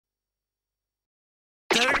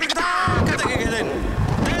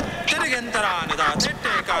The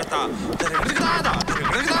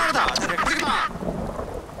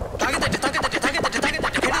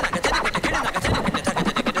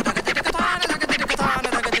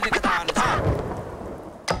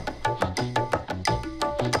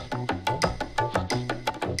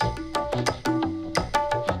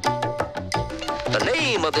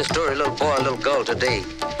name of this story, little boy and little girl, today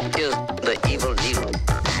is The Evil Needle.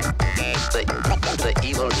 The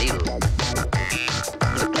Evil Needle.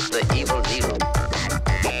 The Evil Needle.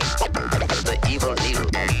 The Evil Needle.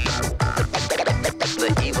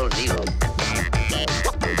 The Evil Needle.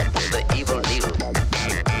 The Evil Needle.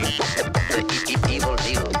 The Evil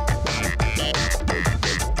Needle.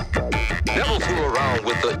 Never fool around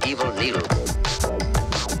with the Evil Needle.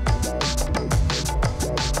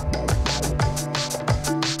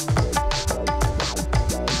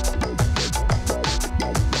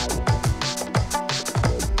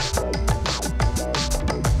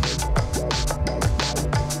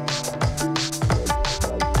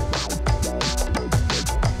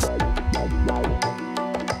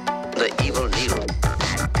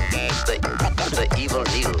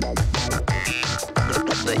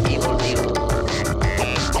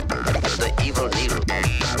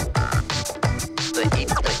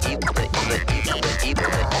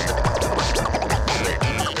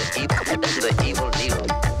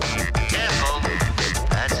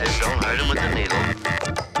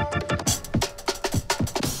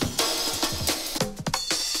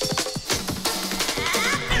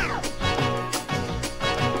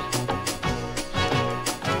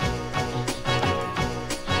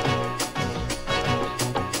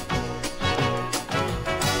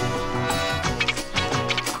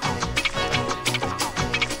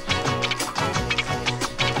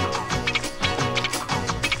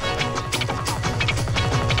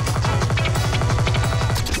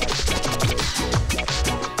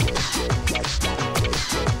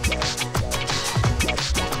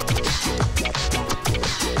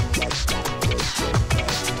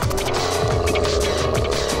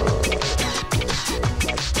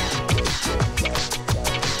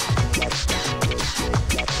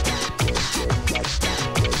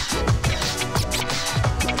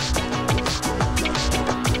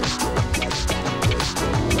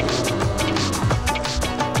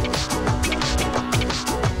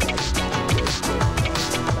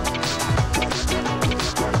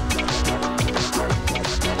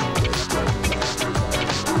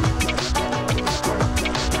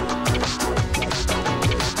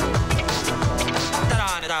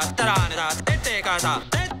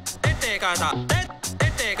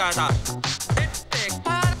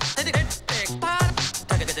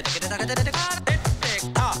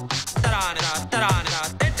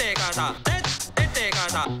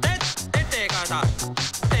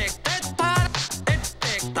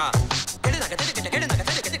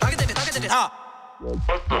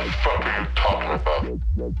 What the fuck are you talking about?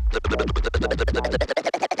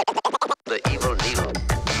 The evil needle.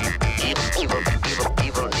 Evil needle.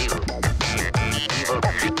 Evil needle. Evil needle. Evil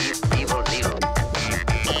needle. Evil needle.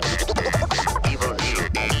 Evil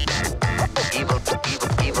needle. The evil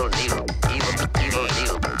needle.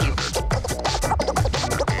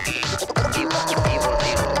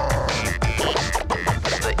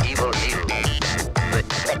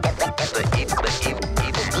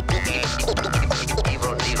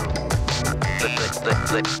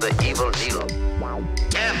 The evil needle.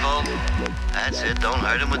 Careful. That's it. Don't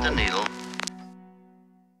hurt him with the needle.